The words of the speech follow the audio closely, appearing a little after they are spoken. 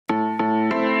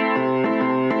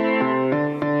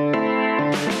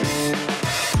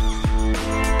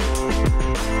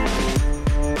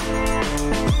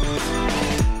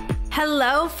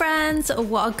fans,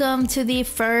 welcome to the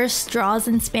first Draws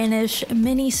in Spanish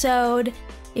Minisode.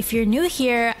 If you're new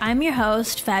here, I'm your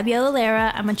host,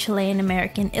 Fabiola. I'm a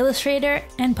Chilean-American illustrator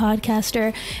and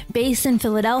podcaster based in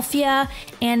Philadelphia,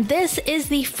 and this is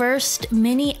the first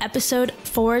mini episode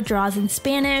for Draws in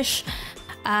Spanish.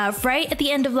 Right at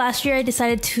the end of last year, I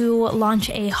decided to launch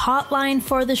a hotline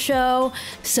for the show.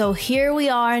 So here we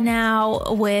are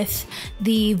now with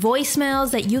the voicemails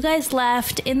that you guys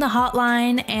left in the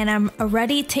hotline, and I'm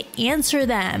ready to answer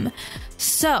them.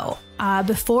 So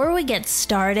before we get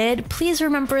started, please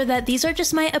remember that these are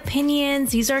just my opinions.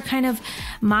 These are kind of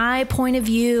my point of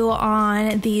view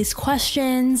on these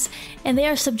questions, and they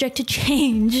are subject to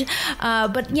change.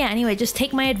 But yeah, anyway, just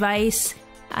take my advice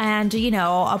and,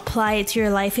 apply it to your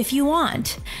life if you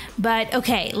want. But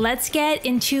okay, let's get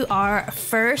into our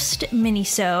first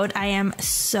minisode. I am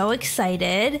so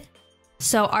excited.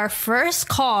 So our first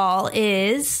call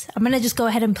is, I'm going to just go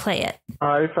ahead and play it.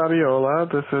 Hi, Fabiola.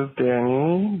 This is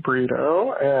Danny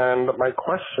Brito, and my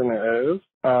question is,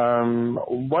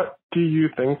 what do you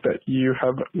think that you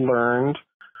have learned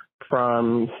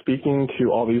from speaking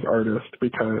to all these artists?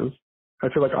 Because I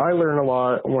feel like I learn a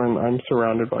lot when I'm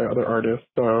surrounded by other artists.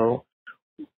 So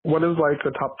what is like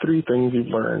the top 3 things you've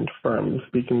learned from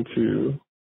speaking to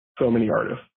so many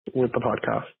artists with the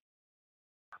podcast?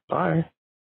 Bye.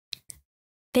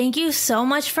 Thank you so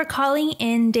much for calling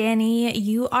in, Danny.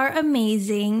 You are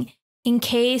amazing. In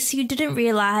case you didn't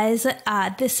realize,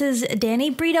 this is Danny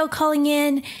Brito calling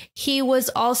in. He was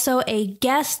also a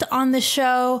guest on the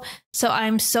show, so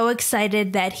I'm so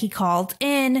excited that he called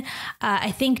in. I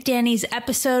think Danny's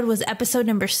episode was episode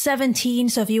number 17,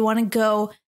 so if you want to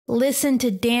go listen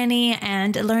to Danny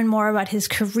and learn more about his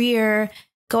career,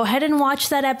 go ahead and watch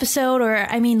that episode,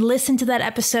 listen to that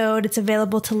episode. It's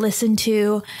available to listen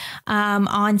to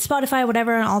on Spotify,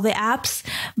 whatever, on all the apps.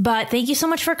 But thank you so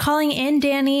much for calling in,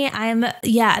 Danny.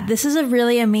 This is a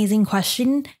really amazing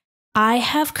question. I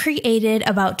have created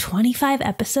about 25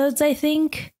 episodes, I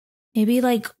think. Maybe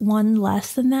like one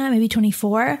less than that, maybe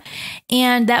 24.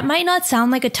 And that might not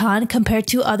sound like a ton compared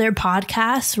to other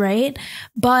podcasts, right?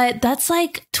 But that's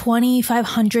like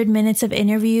 2,500 minutes of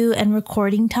interview and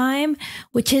recording time,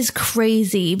 which is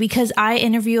crazy because I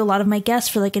interview a lot of my guests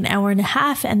for like an hour and a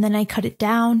half, and then I cut it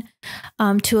down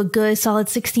to a good solid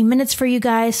 60 minutes for you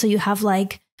guys. So you have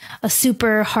like a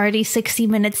super hearty 60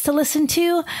 minutes to listen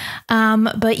to.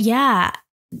 But yeah,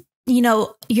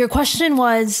 your question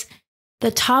was the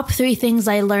top 3 things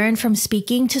I learned from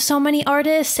speaking to so many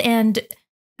artists. And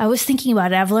I was thinking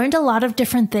about it. I've learned a lot of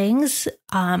different things.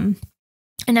 And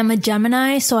I'm a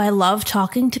Gemini, so I love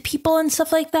talking to people and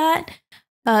stuff like that.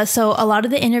 So a lot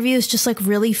of the interviews just like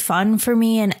really fun for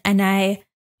me. And I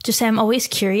just am always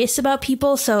curious about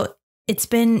people. So it's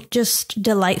been just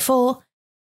delightful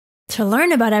to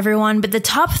learn about everyone. But the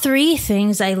top 3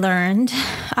 things I learned,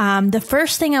 the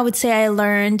first thing I would say I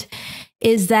learned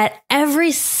is that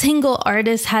every single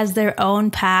artist has their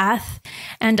own path,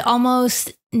 and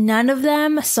almost none of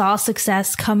them saw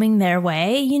success coming their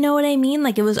way. You know what I mean?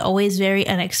 Like, it was always very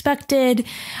unexpected,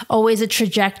 always a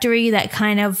trajectory that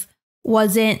kind of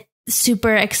wasn't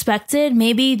super expected.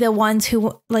 Maybe the ones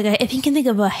who, like, I think you can think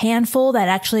of a handful that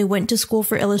actually went to school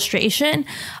for illustration.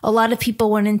 A lot of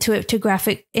people went into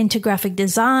graphic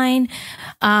design,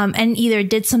 and either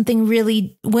did something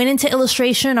went into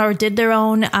illustration or did their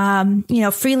own,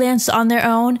 freelance on their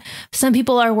own. Some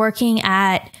people are working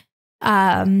at,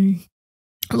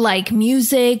 like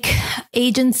music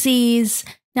agencies,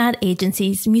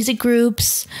 music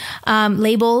groups,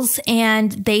 labels,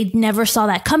 and they never saw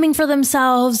that coming for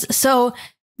themselves. So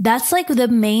that's like the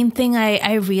main thing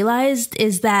I realized,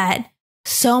 is that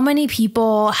so many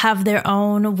people have their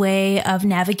own way of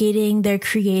navigating their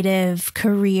creative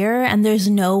career, and there's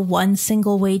no one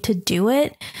single way to do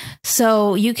it.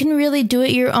 So you can really do it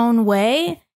your own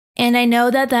way. And I know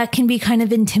that can be kind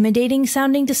of intimidating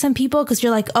sounding to some people, because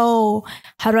you're like, oh,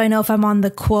 how do I know if I'm on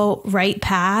the quote right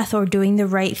path or doing the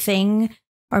right thing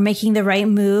or making the right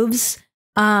moves?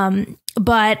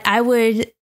 But I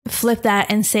would flip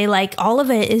that and say, like, all of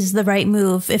it is the right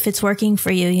move if it's working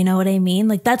for you. You know what I mean?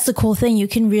 Like, that's the cool thing. You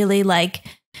can really like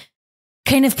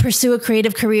kind of pursue a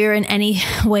creative career in any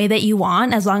way that you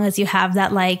want, as long as you have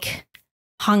that like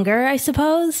hunger, I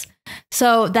suppose.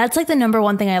 So that's like the number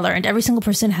one thing I learned. Every single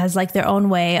person has like their own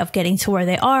way of getting to where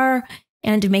they are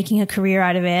and making a career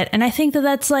out of it. And I think that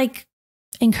that's like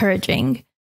encouraging.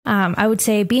 I would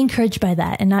say be encouraged by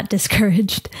that and not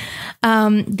discouraged.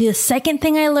 The second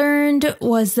thing I learned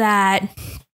was that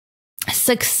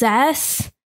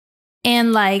success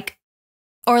and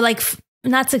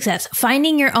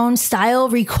finding your own style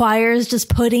requires just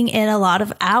putting in a lot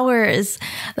of hours.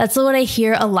 That's what I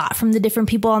hear a lot from the different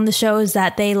people on the show, is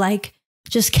that they like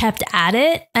just kept at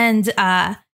it and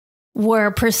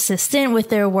were persistent with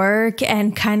their work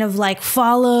and kind of like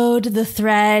followed the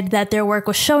thread that their work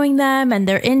was showing them and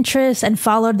their interests, and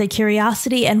followed the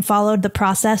curiosity and followed the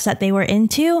process that they were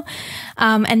into.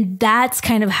 And that's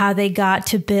kind of how they got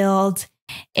to build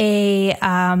a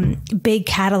big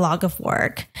catalog of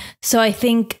work. So I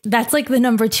think that's like the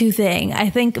number two thing. I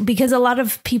think because a lot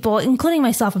of people, including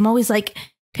myself, I'm always like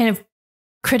kind of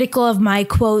critical of my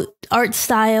quote art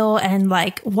style and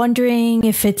like wondering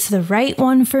if it's the right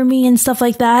one for me and stuff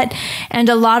like that. And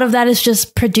a lot of that is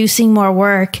just producing more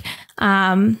work.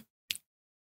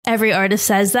 Every artist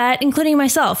says that, including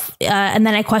myself. And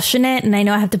then I question it, and I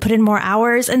know I have to put in more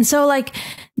hours. And so like,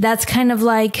 that's kind of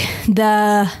like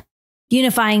the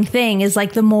unifying thing, is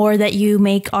like the more that you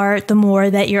make art, the more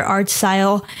that your art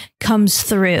style comes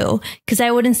through. Because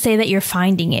I wouldn't say that you're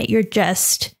finding it. You're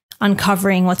just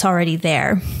uncovering what's already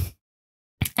there.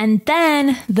 And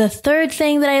then the third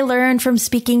thing that I learned from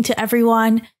speaking to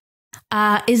everyone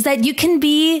is that you can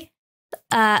be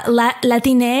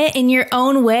Latine in your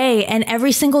own way, and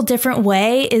every single different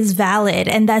way is valid.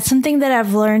 And that's something that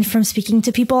I've learned from speaking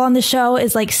to people on the show,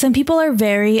 is like some people are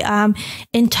very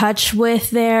in touch with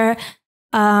their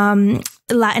Latin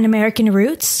American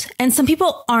roots, and some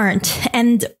people aren't.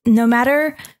 And no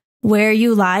matter where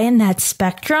you lie in that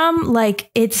spectrum, like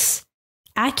it's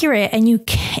accurate, and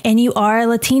you are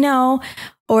Latino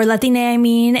or Latina. I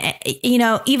mean, you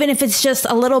know, even if it's just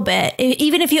a little bit,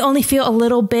 even if you only feel a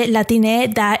little bit Latina,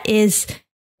 that is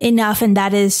enough, and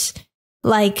that is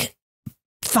like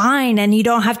fine, and you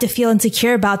don't have to feel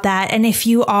insecure about that. And if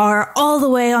you are all the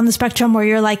way on the spectrum where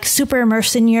you're like super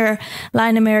immersed in your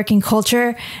Latin American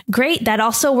culture, great, that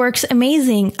also works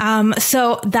amazing.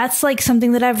 So that's like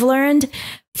something that I've learned.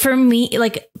 For me,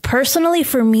 like personally,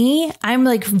 for me, I'm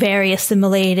like very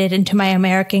assimilated into my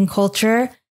American culture.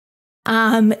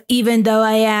 Even though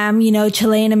I am, you know,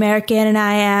 Chilean American, and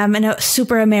I am a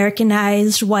super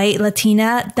Americanized white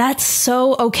Latina, that's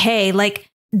so okay.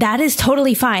 Like, that is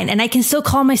totally fine. And I can still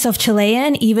call myself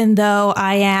Chilean, even though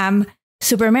I am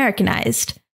super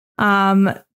Americanized.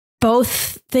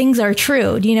 Both things are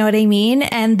true. Do you know what I mean?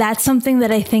 And that's something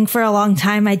that I think for a long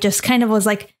time, I just kind of was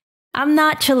like, I'm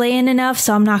not Chilean enough,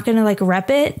 so I'm not going to like rep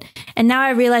it. And now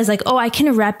I realize like, oh, I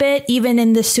can rep it even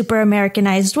in this super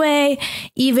Americanized way,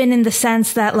 even in the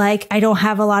sense that like, I don't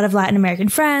have a lot of Latin American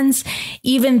friends,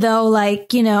 even though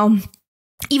like, you know,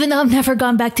 even though I've never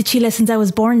gone back to Chile since I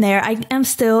was born there, I am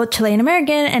still Chilean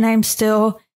American, and I'm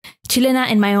still Chilena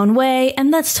in my own way.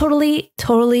 And that's totally,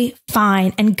 totally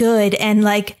fine and good. And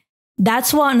like,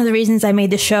 that's one of the reasons I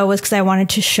made the show, was because I wanted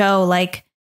to show like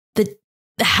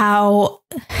how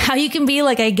you can be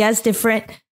like, I guess, different.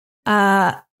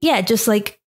 Just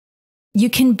like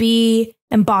you can be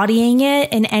embodying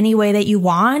it in any way that you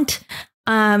want.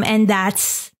 And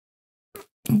that's,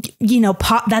 you know,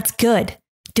 that's good.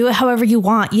 Do it however you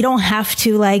want. You don't have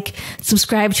to like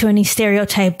subscribe to any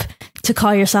stereotype to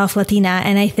call yourself Latina.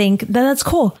 And I think that that's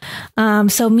cool.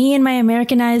 So me and my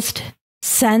Americanized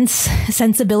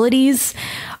sensibilities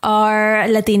are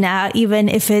Latina, even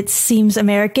if it seems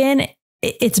American.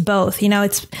 It's both, you know,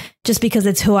 it's just because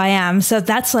it's who I am. So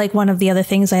that's like one of the other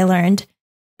things I learned.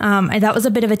 And that was a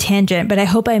bit of a tangent, but I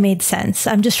hope I made sense.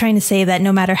 I'm just trying to say that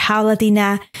no matter how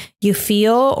Latina you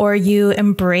feel or you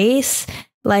embrace,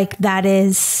 like that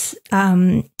is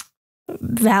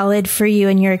valid for you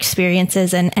and your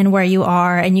experiences and where you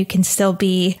are, and you can still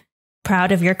be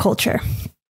proud of your culture.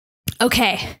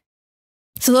 Okay.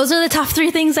 So those are the top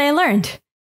 3 things I learned.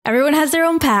 Everyone has their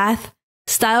own path.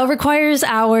 Style requires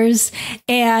hours,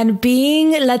 and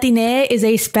being Latina is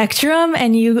a spectrum,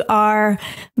 and you are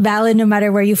valid no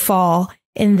matter where you fall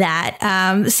in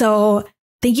that. So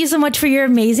thank you so much for your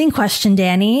amazing question,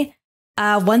 Danny.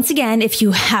 Once again, if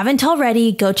you haven't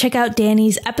already, go check out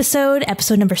Danny's episode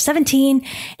number 17,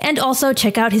 and also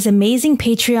check out his amazing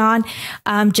Patreon.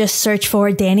 Just search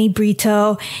for Danny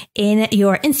Brito in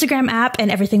your Instagram app and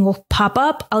everything will pop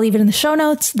up. I'll leave it in the show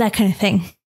notes, that kind of thing.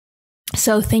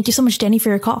 So thank you so much, Danny, for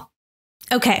your call.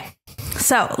 Okay,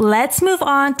 so let's move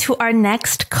on to our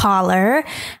next caller.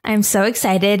 I'm so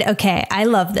excited. Okay, I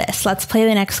love this. Let's play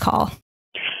the next call.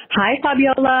 Hi,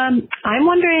 Fabiola. I'm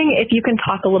wondering if you can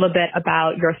talk a little bit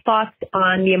about your thoughts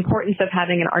on the importance of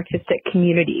having an artistic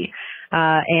community,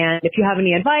 and if you have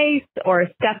any advice or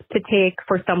steps to take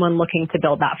for someone looking to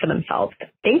build that for themselves.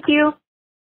 Thank you.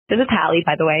 This is Hallie,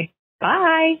 by the way.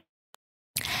 Bye.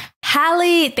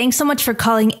 Hallie, thanks so much for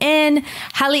calling in.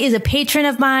 Hallie is a patron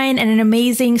of mine and an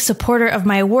amazing supporter of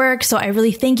my work. So I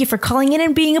really thank you for calling in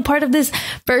and being a part of this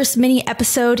first mini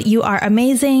episode. You are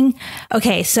amazing.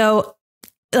 Okay, so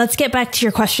let's get back to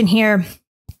your question here.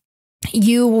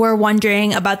 You were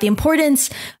wondering about the importance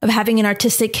of having an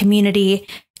artistic community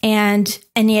and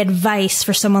any advice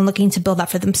for someone looking to build that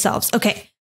for themselves. Okay.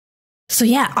 So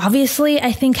yeah, obviously,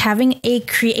 I think having a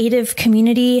creative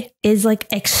community is like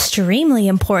extremely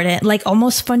important, like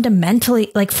almost fundamental.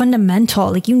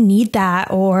 Like you need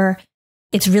that, or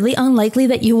it's really unlikely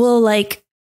that you will like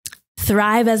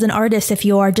thrive as an artist if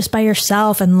you are just by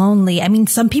yourself and lonely. I mean,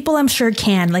 some people I'm sure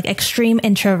can, like extreme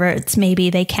introverts,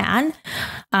 maybe they can.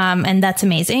 And that's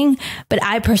amazing. But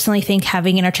I personally think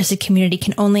having an artistic community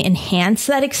can only enhance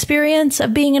that experience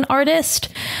of being an artist.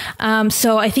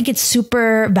 So I think it's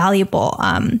super valuable.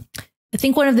 I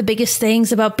think one of the biggest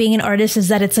things about being an artist is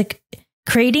that it's like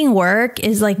creating work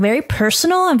is like very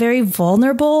personal and very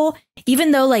vulnerable,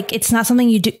 even though like it's not something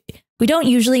you do. We don't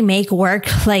usually make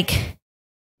work like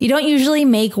you don't usually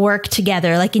make work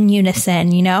together, like in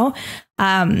unison, you know?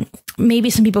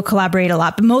 Maybe some people collaborate a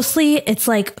lot, but mostly it's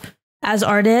like as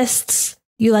artists,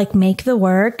 you like make the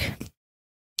work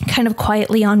kind of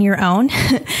quietly on your own.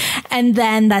 And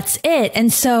then that's it.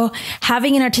 And so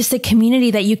having an artistic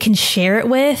community that you can share it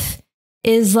with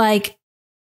is like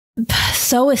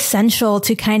so essential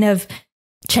to kind of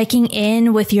checking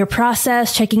in with your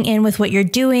process, checking in with what you're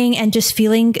doing, and just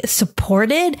feeling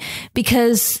supported,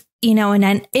 because you know, in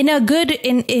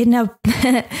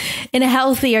a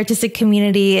healthy artistic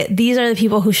community, these are the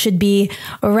people who should be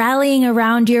rallying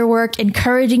around your work,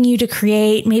 encouraging you to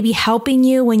create, maybe helping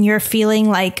you when you're feeling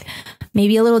like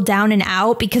maybe a little down and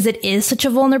out, because it is such a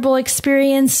vulnerable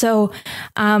experience. So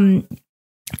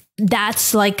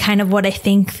that's like kind of what I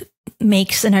think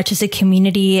makes an artistic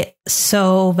community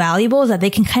so valuable, is that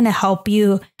they can kind of help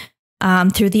you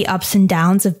through the ups and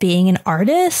downs of being an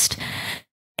artist.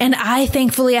 And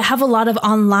thankfully, I have a lot of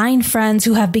online friends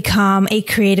who have become a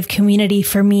creative community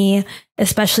for me,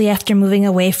 especially after moving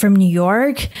away from New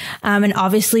York. And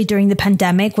obviously during the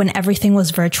pandemic, when everything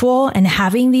was virtual, and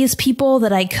having these people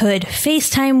that I could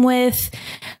FaceTime with,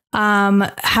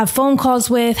 have phone calls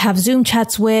with, have Zoom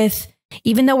chats with,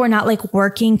 even though we're not like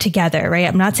working together, right?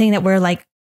 I'm not saying that we're like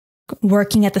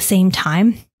working at the same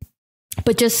time,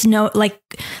 but just know, like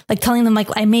telling them like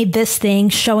I made this thing,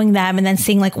 showing them, and then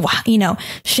seeing like, you know,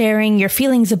 sharing your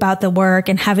feelings about the work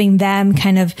and having them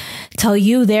kind of tell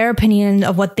you their opinion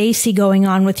of what they see going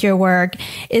on with your work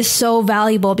is so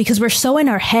valuable, because we're so in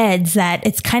our heads that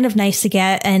it's kind of nice to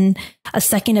get a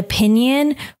second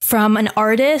opinion from an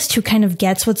artist who kind of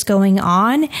gets what's going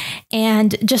on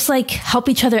and just like help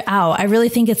each other out. I really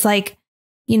think it's like,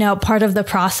 you know, part of the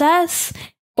process.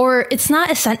 Or it's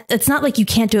not like you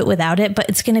can't do it without it, but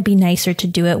it's going to be nicer to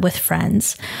do it with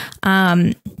friends.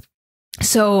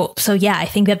 So yeah, I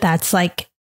think that's like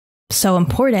so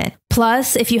important.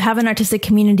 Plus, if you have an artistic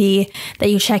community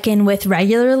that you check in with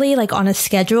regularly, like on a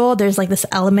schedule, there's like this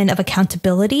element of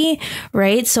accountability,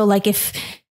 right? So like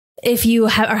if you are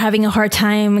having a hard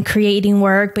time creating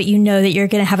work, but you know that you're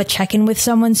going to have a check-in with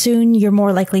someone soon, you're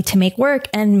more likely to make work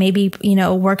and maybe, you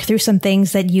know, work through some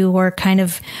things that you were kind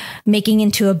of making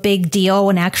into a big deal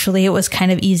when actually it was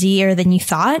kind of easier than you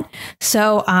thought.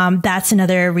 So that's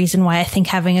another reason why I think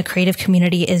having a creative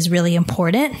community is really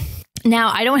important.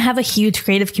 Now, I don't have a huge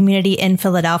creative community in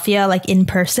Philadelphia, like in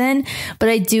person, but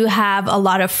I do have a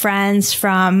lot of friends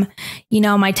from, you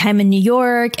know, my time in New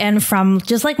York and from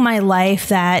just like my life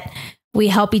that we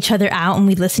help each other out and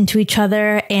we listen to each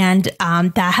other. And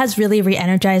that has really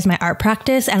re-energized my art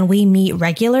practice. And we meet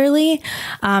regularly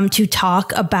to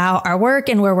talk about our work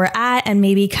and where we're at, and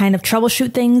maybe kind of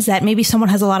troubleshoot things that maybe someone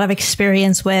has a lot of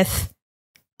experience with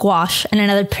gouache and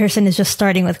another person is just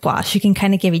starting with gouache. You can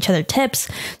kind of give each other tips.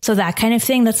 So that kind of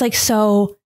thing, that's like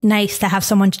so nice to have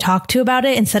someone to talk to about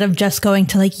it instead of just going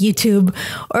to like YouTube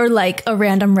or like a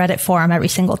random Reddit forum every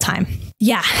single time.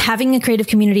 Yeah, having a creative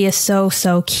community is so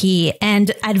key.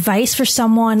 And advice for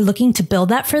someone looking to build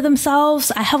that for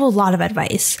themselves, I have a lot of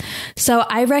advice. So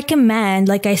I recommend,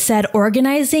 like I said,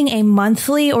 organizing a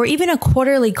monthly or even a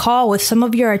quarterly call with some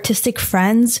of your artistic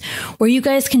friends where you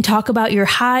guys can talk about your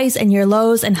highs and your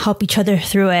lows and help each other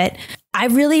through it. I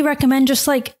really recommend just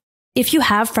like, if you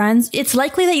have friends, it's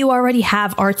likely that you already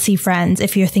have artsy friends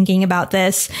if you're thinking about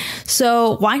this.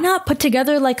 So why not put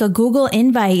together like a Google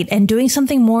invite and doing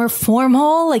something more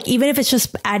formal? Like even if it's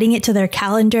just adding it to their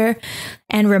calendar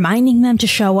and reminding them to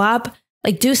show up,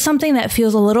 like do something that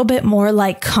feels a little bit more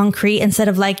like concrete instead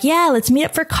of like, yeah, let's meet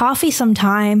up for coffee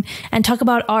sometime and talk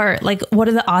about art. Like what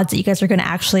are the odds that you guys are going to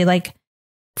actually like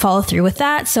follow through with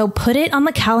that. So put it on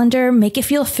the calendar, make it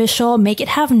feel official, make it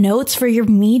have notes for your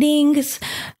meetings,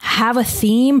 have a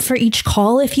theme for each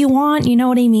call if you want, you know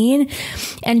what I mean?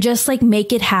 And just like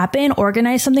make it happen,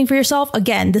 organize something for yourself.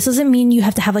 Again, this doesn't mean you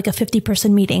have to have like a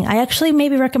 50-person meeting. I actually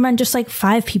maybe recommend just like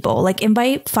 5 people, like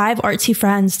invite 5 artsy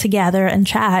friends to gather and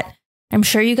chat. I'm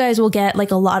sure you guys will get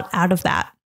like a lot out of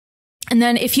that. And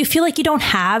then if you feel like you don't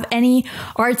have any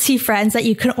artsy friends that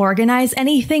you can organize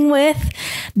anything with,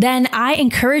 then I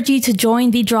encourage you to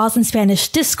join the Draws in Spanish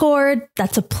Discord.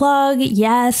 That's a plug,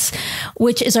 yes,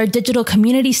 which is our digital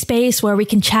community space where we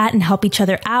can chat and help each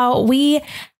other out. We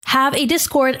have a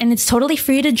Discord and it's totally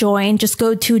free to join. Just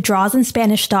go to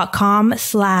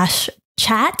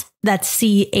drawsinspanish.com/chat. That's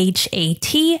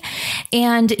CHAT.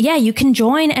 And yeah, you can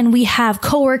join and we have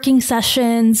co-working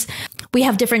sessions. We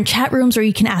have different chat rooms where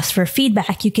you can ask for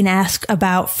feedback. You can ask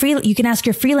about you can ask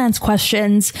your freelance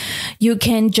questions. You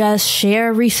can just share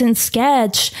a recent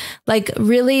sketch. Like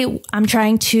really, I'm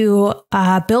trying to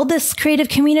build this creative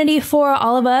community for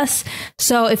all of us.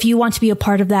 So if you want to be a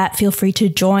part of that, feel free to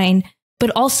join.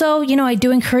 But also, you know, I do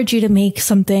encourage you to make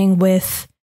something with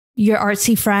your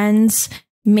artsy friends.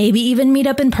 Maybe even meet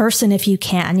up in person if you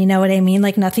can. You know what I mean?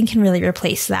 Like nothing can really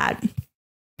replace that.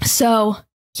 So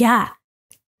yeah.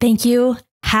 Thank you,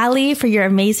 Hallie, for your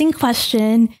amazing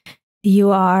question. You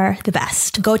are the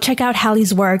best. Go check out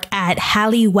Hallie's work at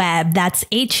Hallie Webb. That's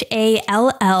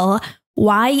HALLYEWEB.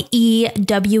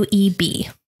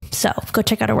 So go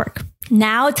check out her work.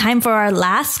 Now, time for our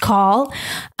last call.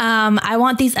 I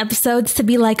want these episodes to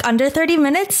be like under 30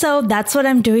 minutes. So that's what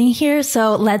I'm doing here.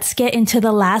 So let's get into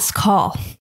the last call.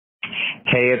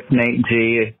 Hey, it's Nate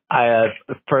G. I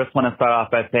first want to start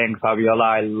off by saying, Fabiola,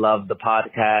 I love the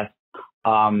podcast.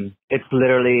 It's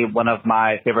literally one of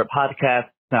my favorite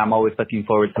podcasts, and I'm always looking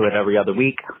forward to it every other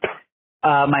week.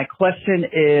 My question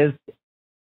is,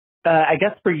 I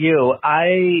guess for you,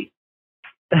 I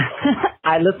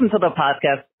listen to the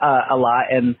podcast a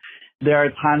lot, and there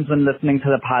are times when listening to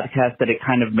the podcast that it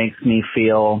kind of makes me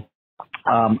feel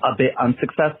a bit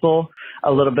unsuccessful.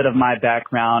 A little bit of my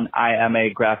background, I am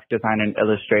a graphic designer and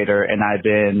illustrator, and I've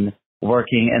been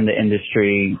working in the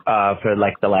industry for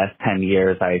like the last 10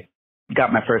 years. I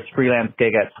got my first freelance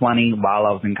gig at 20 while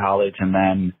I was in college, and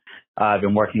then I've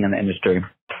been working in the industry.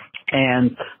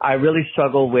 And I really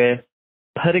struggle with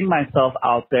putting myself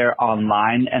out there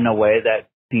online in a way that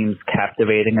seems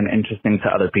captivating and interesting to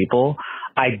other people.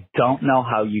 I don't know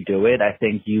how you do it. I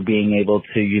think you being able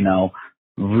to, you know,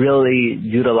 really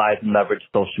utilize and leverage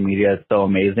social media is so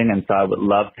amazing. And so I would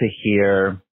love to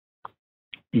hear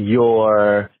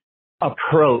your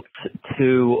approach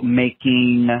to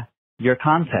making your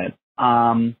content.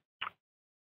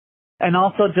 And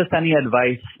also just any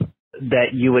advice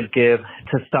that you would give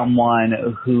to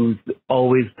someone who's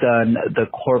always done the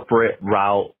corporate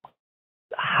route,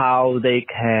 how they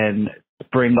can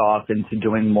spring off into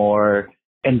doing more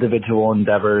individual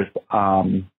endeavors.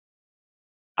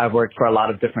 I've worked for a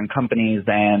lot of different companies,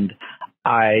 and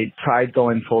I tried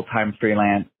going full-time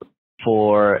freelance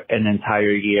for an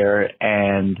entire year,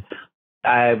 and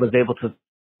I was able to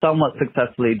somewhat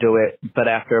successfully do it, but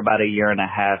after about a year and a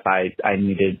half, I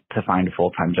needed to find a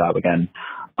full-time job again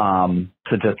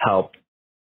to just help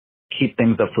keep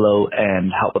things afloat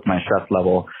and help with my stress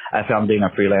level. I found being a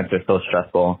freelancer so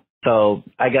stressful. So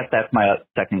I guess that's my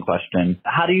second question.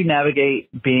 How do you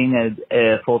navigate being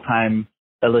a full-time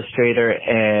illustrator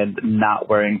and not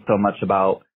worrying so much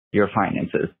about your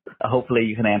finances? Hopefully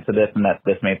you can answer this and that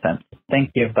this made sense. Thank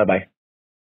you. Bye-bye.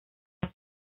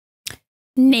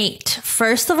 Nate,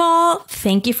 first of all,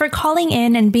 thank you for calling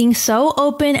in and being so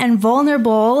open and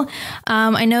vulnerable.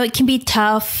 I know it can be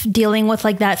tough dealing with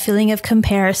like that feeling of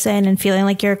comparison and feeling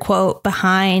like you're, quote,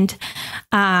 behind.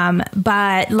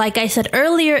 But like I said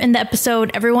earlier in the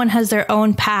episode, everyone has their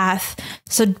own path.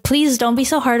 So please don't be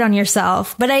so hard on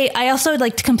yourself. But I also would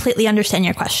like to completely understand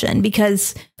your question,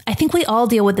 because I think we all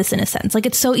deal with this in a sense. Like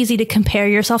it's so easy to compare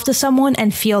yourself to someone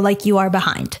and feel like you are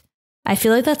behind. I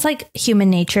feel like that's like human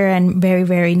nature and very,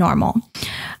 very normal.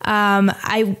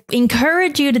 I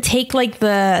encourage you to take like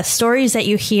the stories that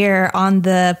you hear on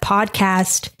the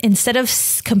podcast, instead of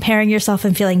comparing yourself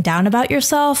and feeling down about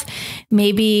yourself,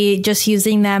 maybe just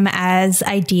using them as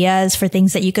ideas for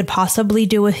things that you could possibly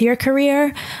do with your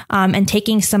career, and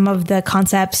taking some of the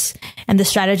concepts and the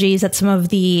strategies that some of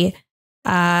the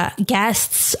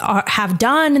guests have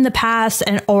done in the past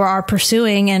or are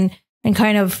pursuing, and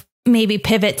kind of maybe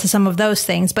pivot to some of those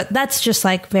things. But that's just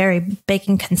like very big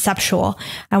and conceptual.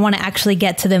 I want to actually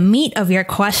get to the meat of your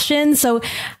question. So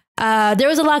There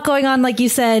was a lot going on, like you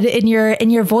said, in your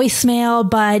voicemail,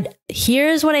 but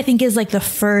here's what I think is like the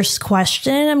first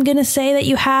question I'm going to say that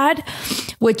you had,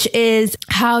 which is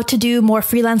how to do more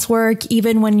freelance work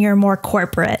even when you're more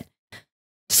corporate.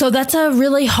 So that's a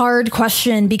really hard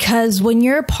question because when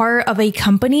you're part of a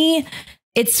company,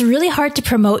 it's really hard to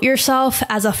promote yourself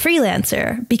as a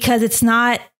freelancer because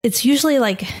it's usually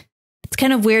like, it's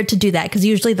kind of weird to do that because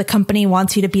usually the company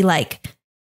wants you to be like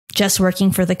just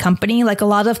working for the company. Like a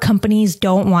lot of companies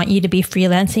don't want you to be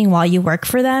freelancing while you work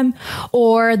for them,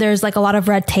 or there's like a lot of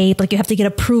red tape. Like you have to get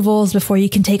approvals before you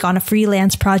can take on a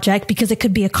freelance project because it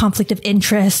could be a conflict of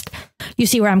interest. You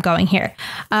see where I'm going here.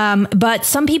 But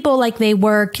some people, like they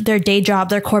work their day job,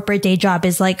 their corporate day job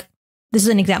is like, this is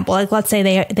an example. Like let's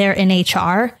say they're in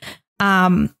HR.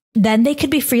 Then they could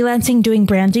be freelancing doing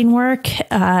branding work.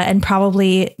 And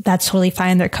probably that's totally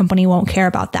fine. Their company won't care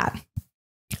about that.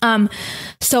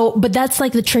 But that's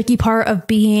like the tricky part of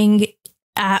being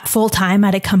at full time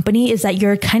at a company is that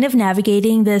you're kind of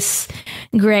navigating this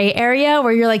gray area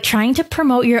where you're like trying to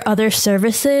promote your other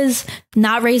services,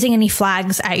 not raising any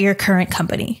flags at your current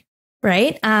company.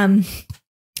 Right.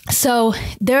 So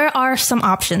there are some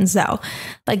options though.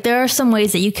 Like there are some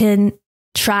ways that you can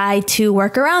try to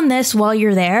work around this while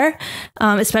you're there,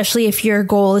 especially if your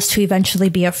goal is to eventually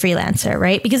be a freelancer,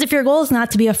 right? Because if your goal is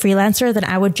not to be a freelancer, then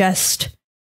I would just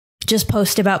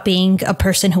post about being a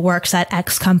person who works at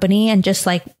X company and just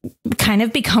like kind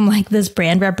of become like this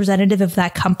brand representative of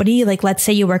that company. Like, let's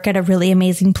say you work at a really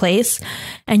amazing place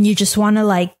and you just want to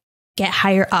like get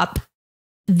higher up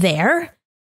there,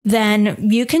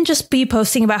 then you can just be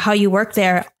posting about how you work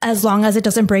there as long as it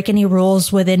doesn't break any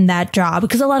rules within that job.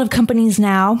 Because a lot of companies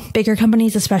now, bigger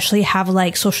companies especially, have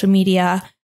like social media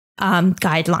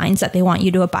guidelines that they want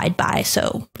you to abide by.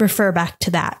 So refer back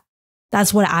to that.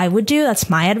 That's what I would do. That's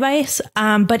my advice.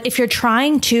 But if you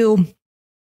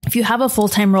have a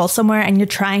full-time role somewhere and you're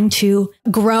trying to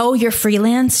grow your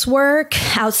freelance work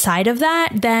outside of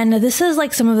that, then this is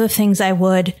like some of the things I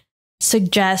would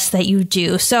suggest that you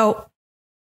do. So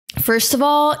first of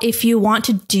all, if you want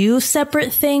to do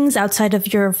separate things outside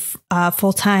of your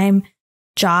full-time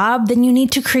job, then you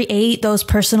need to create those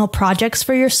personal projects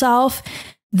for yourself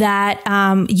that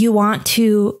you want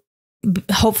to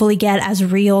hopefully get as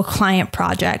real client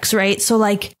projects, right? So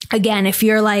like, again, if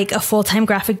you're like a full-time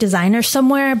graphic designer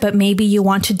somewhere, but maybe you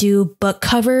want to do book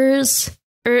covers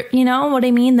or, you know what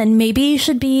I mean? Then maybe you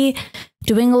should be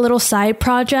doing a little side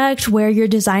project where you're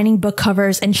designing book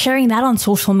covers and sharing that on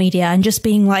social media and just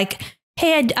being like,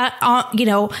 hey,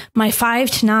 my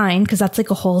 5 to 9, because that's like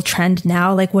a whole trend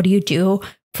now. Like, what do you do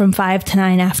from 5 to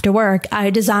 9 after work? I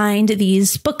designed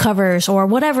these book covers or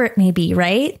whatever it may be,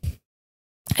 right?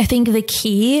 I think the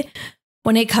key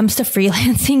when it comes to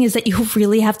freelancing is that you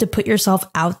really have to put yourself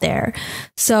out there.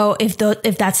 So if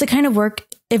that's the kind of work,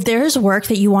 if there's work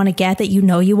that you want to get, that you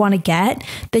know you want to get,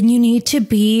 then you need to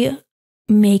be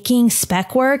making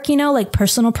spec work, like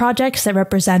personal projects that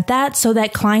represent that, so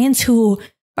that clients who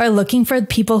are looking for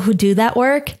people who do that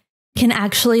work can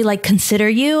actually like consider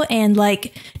you and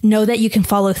like know that you can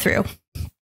follow through.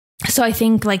 So I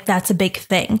think like that's a big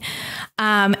thing.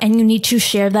 And you need to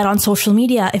share that on social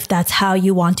media if that's how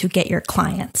you want to get your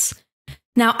clients.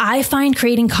 Now, I find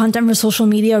creating content for social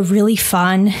media really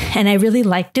fun and I really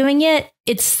like doing it.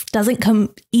 It doesn't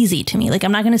come easy to me. Like,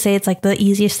 I'm not going to say it's like the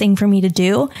easiest thing for me to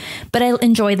do, but I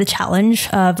enjoy the challenge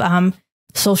of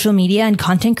social media and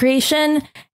content creation.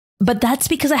 But that's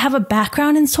because I have a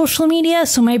background in social media.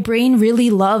 So my brain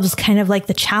really loves kind of like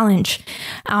the challenge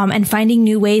and finding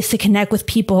new ways to connect with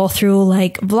people through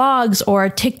like vlogs or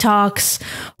TikToks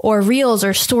or reels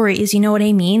or stories. You know what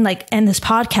I mean? Like, and this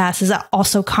podcast is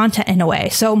also content in a way.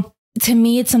 So to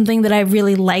me, it's something that I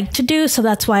really like to do. So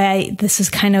that's why this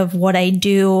is kind of what I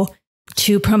do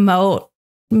to promote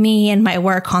me and my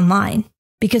work online,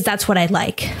 because that's what I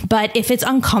like. But if it's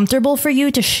uncomfortable for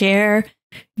you to share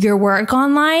your work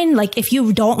online, like if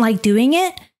you don't like doing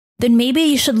it, then maybe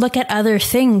you should look at other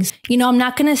things. I'm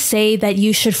not going to say that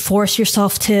you should force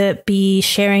yourself to be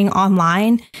sharing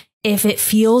online if it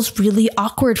feels really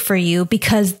awkward for you,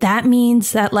 because that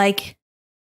means that like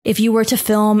if you were to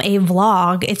film a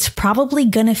vlog, it's probably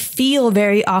going to feel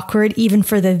very awkward even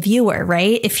for the viewer,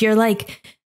 right?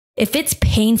 If it's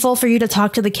painful for you to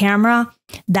talk to the camera,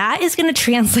 that is going to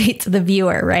translate to the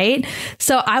viewer, right?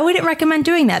 So I wouldn't recommend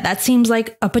doing that. That seems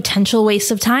like a potential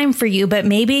waste of time for you, but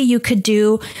maybe you could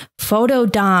do photo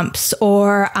dumps,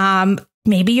 or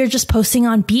maybe you're just posting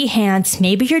on Behance.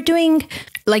 Maybe you're doing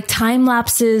like time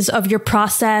lapses of your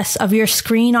process of your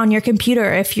screen on your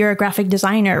computer if you're a graphic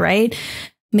designer, right?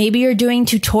 maybe you're doing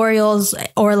tutorials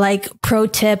or like pro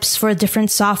tips for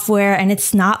different software and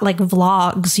it's not like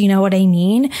vlogs, you know what I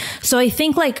mean? So I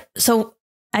think like, so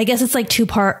I guess it's like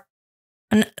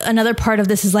another part of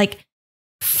this is like,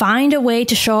 find a way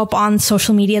to show up on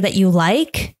social media that you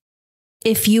like,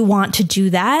 if you want to do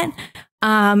that,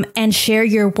 and share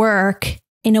your work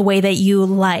in a way that you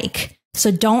like.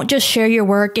 So don't just share your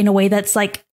work in a way that's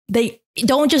like,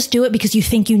 don't just do it because you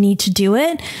think you need to do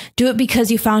it. Do it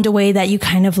because you found a way that you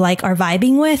kind of like are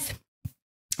vibing with.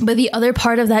 But the other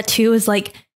part of that too is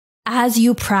like, as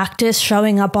you practice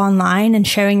showing up online and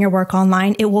sharing your work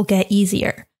online, it will get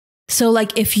easier. So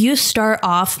like if you start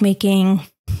off making,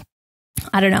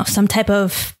 I don't know, some type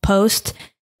of post,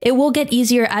 it will get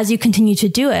easier as you continue to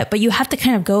do it. But you have to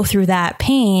kind of go through that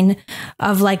pain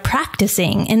of like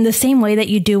practicing in the same way that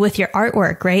you do with your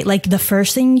artwork, right? Like the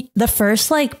first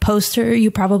like poster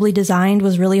you probably designed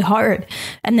was really hard.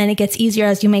 And then it gets easier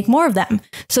as you make more of them.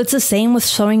 So it's the same with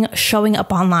showing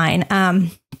up online.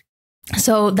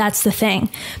 So that's the thing.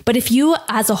 But if you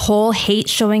as a whole hate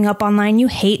showing up online, you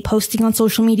hate posting on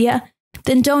social media,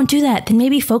 then don't do that. Then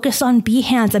maybe focus on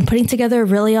Behance and putting together a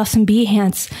really awesome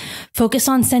Behance. Focus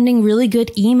on sending really good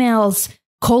emails,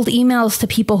 cold emails to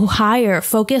people who hire.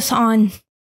 Focus on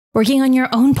working on your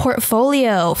own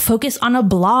portfolio. Focus on a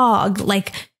blog.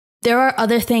 Like there are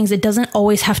other things. It doesn't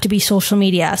always have to be social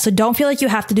media. So don't feel like you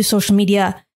have to do social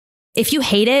media. If you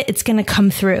hate it, it's going to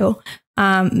come through.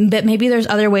 But maybe there's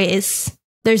other ways.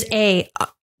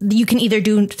 You can either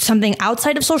do something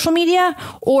outside of social media,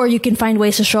 or you can find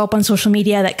ways to show up on social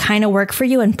media that kind of work for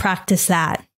you and practice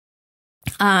that.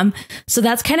 So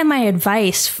that's kind of my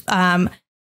advice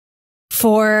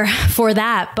for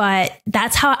that. But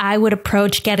that's how I would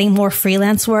approach getting more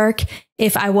freelance work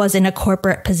if I was in a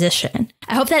corporate position.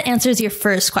 I hope that answers your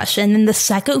first question. And the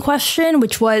second question,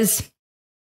 which was,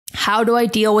 how do I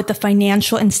deal with the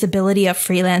financial instability of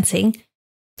freelancing?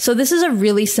 So this is a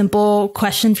really simple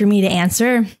question for me to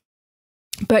answer,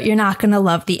 but you're not going to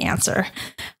love the answer.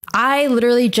 I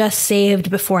literally just saved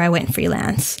before I went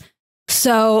freelance.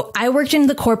 So I worked in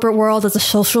the corporate world as a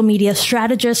social media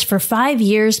strategist for 5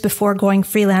 years before going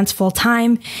freelance full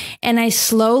time. And I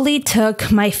slowly took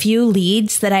my few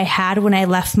leads that I had when I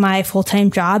left my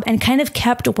full-time job and kind of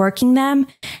kept working them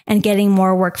and getting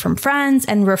more work from friends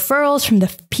and referrals from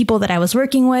the people that I was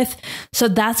working with. So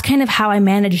that's kind of how I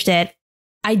managed it.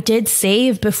 I did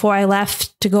save before I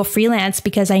left to go freelance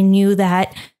because I knew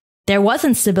that there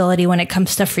wasn't stability when it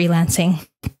comes to freelancing.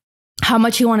 How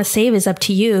much you want to save is up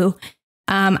to you.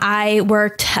 I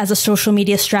worked as a social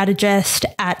media strategist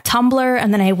at Tumblr,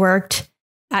 and then I worked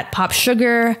at Pop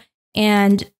Sugar.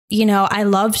 And, you know, I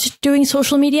loved doing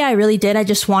social media. I really did. I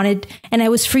just wanted, and I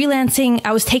was freelancing.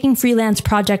 I was taking freelance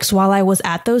projects while I was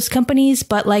at those companies,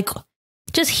 but like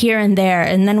just here and there.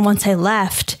 And then once I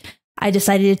left, I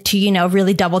decided to, you know,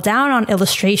 really double down on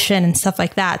illustration and stuff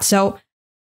like that. So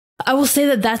I will say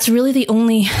that that's really the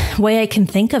only way I can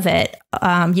think of it.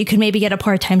 You could maybe get a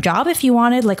part-time job if you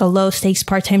wanted, like a low-stakes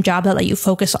part-time job that let you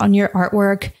focus on your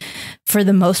artwork for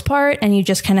the most part. And you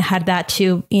just kind of had that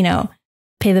to, you know,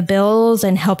 pay the bills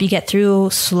and help you get through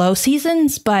slow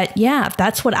seasons. But yeah,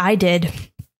 that's what I did.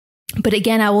 But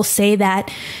again, I will say that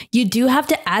you do have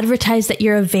to advertise that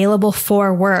you're available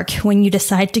for work when you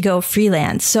decide to go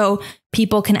freelance, so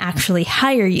people can actually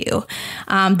hire you.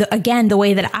 Again, the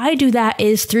way that I do that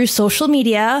is through social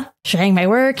media, sharing my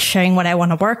work, sharing what I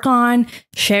want to work on,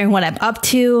 sharing what I'm up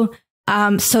to,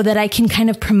 so that I can kind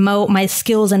of promote my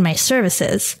skills and my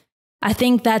services. I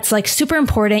think that's like super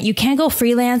important. You can't go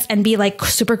freelance and be like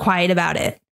super quiet about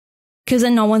it, because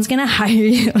then no one's going to hire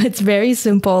you. It's very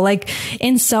simple. Like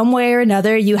in some way or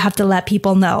another, you have to let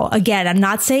people know. Again, I'm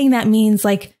not saying that means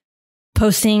like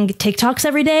posting TikToks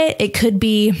every day. It could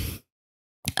be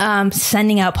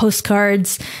sending out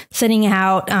postcards, sending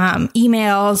out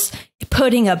emails,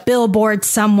 putting a billboard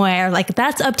somewhere. Like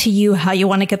that's up to you how you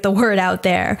want to get the word out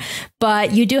there.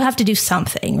 But you do have to do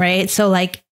something, right? So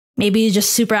like maybe you're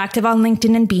just super active on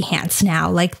LinkedIn and Behance now.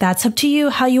 Like that's up to you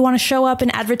how you want to show up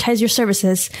and advertise your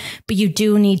services. But you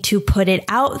do need to put it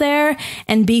out there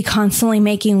and be constantly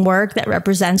making work that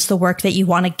represents the work that you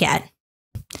want to get.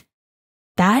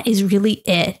 That is really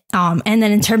it. And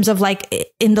then in terms of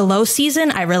like in the low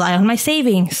season, I rely on my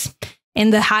savings.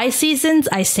 In the high seasons,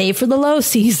 I save for the low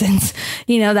seasons.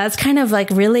 You know, that's kind of like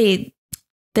really,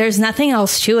 there's nothing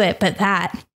else to it but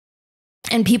that.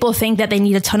 And people think that they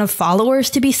need a ton of followers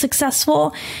to be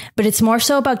successful, but it's more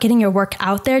so about getting your work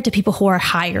out there to people who are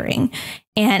hiring.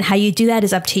 And how you do that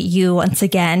is up to you once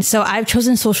again. So I've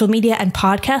chosen social media and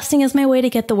podcasting as my way to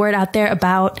get the word out there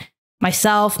about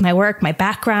myself, my work, my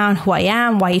background, who I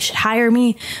am, why you should hire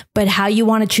me. But how you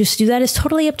want to choose to do that is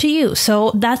totally up to you.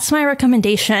 So that's my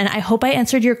recommendation. I hope I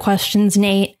answered your questions,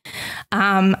 Nate.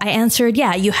 I answered,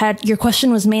 your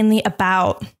question was mainly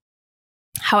about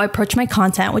how I approach my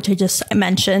content, which I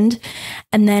mentioned,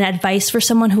 and then advice for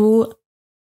someone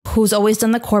who's always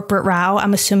done the corporate route,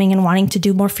 I'm assuming, and wanting to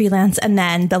do more freelance. And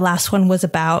then the last one was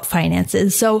about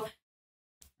finances. So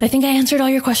I think I answered all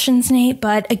your questions, Nate.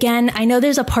 But again, I know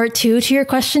there's a part 2 to your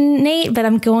question, Nate, but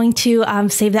I'm going to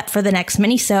save that for the next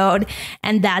minisode.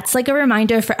 And that's like a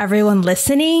reminder for everyone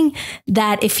listening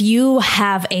that if you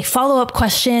have a follow-up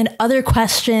question, other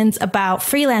questions about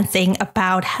freelancing,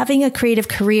 about having a creative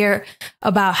career,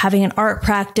 about having an art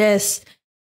practice,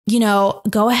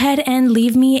 go ahead and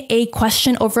leave me a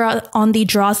question over on the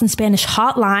Draws in Spanish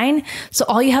hotline. So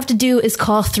all you have to do is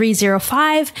call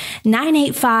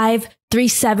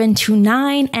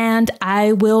 305-985-3729 and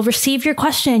I will receive your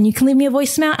question. You can leave me a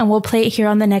voicemail and we'll play it here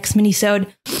on the next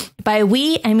minisode. By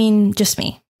we, I mean just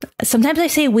me. Sometimes I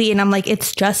say we and I'm like,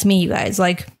 it's just me, you guys.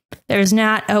 Like, there's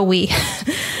not a we.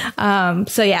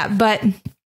 But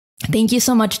thank you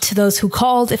so much to those who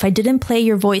called. If I didn't play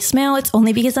your voicemail, it's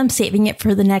only because I'm saving it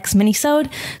for the next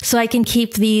minisode so I can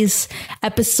keep these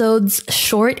episodes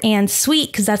short and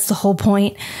sweet because that's the whole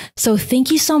point. So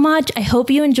thank you so much. I hope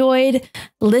you enjoyed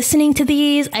listening to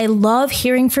these. I love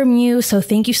hearing from you. So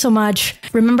thank you so much.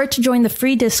 Remember to join the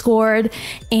free Discord.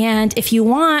 And if you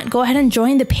want, go ahead and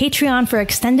join the Patreon for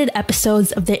extended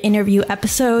episodes of the interview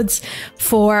episodes,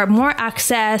 for more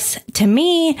access to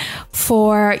me,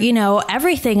 for,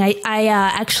 everything. I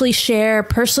actually share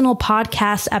personal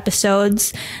podcast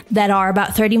episodes that are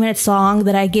about 30 minutes long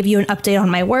that I give you an update on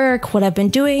my work, what I've been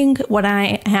doing, what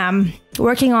I am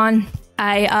working on.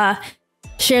 I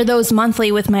share those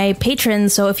monthly with my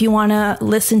patrons. So if you want to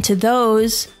listen to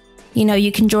those,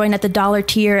 you can join at the $1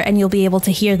 tier and you'll be able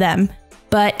to hear them.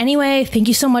 But anyway, thank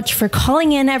you so much for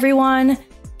calling in, everyone.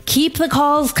 Keep the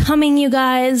calls coming, you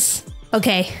guys.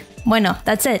 Okay, bueno,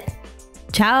 that's it.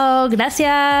 Ciao,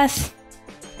 gracias.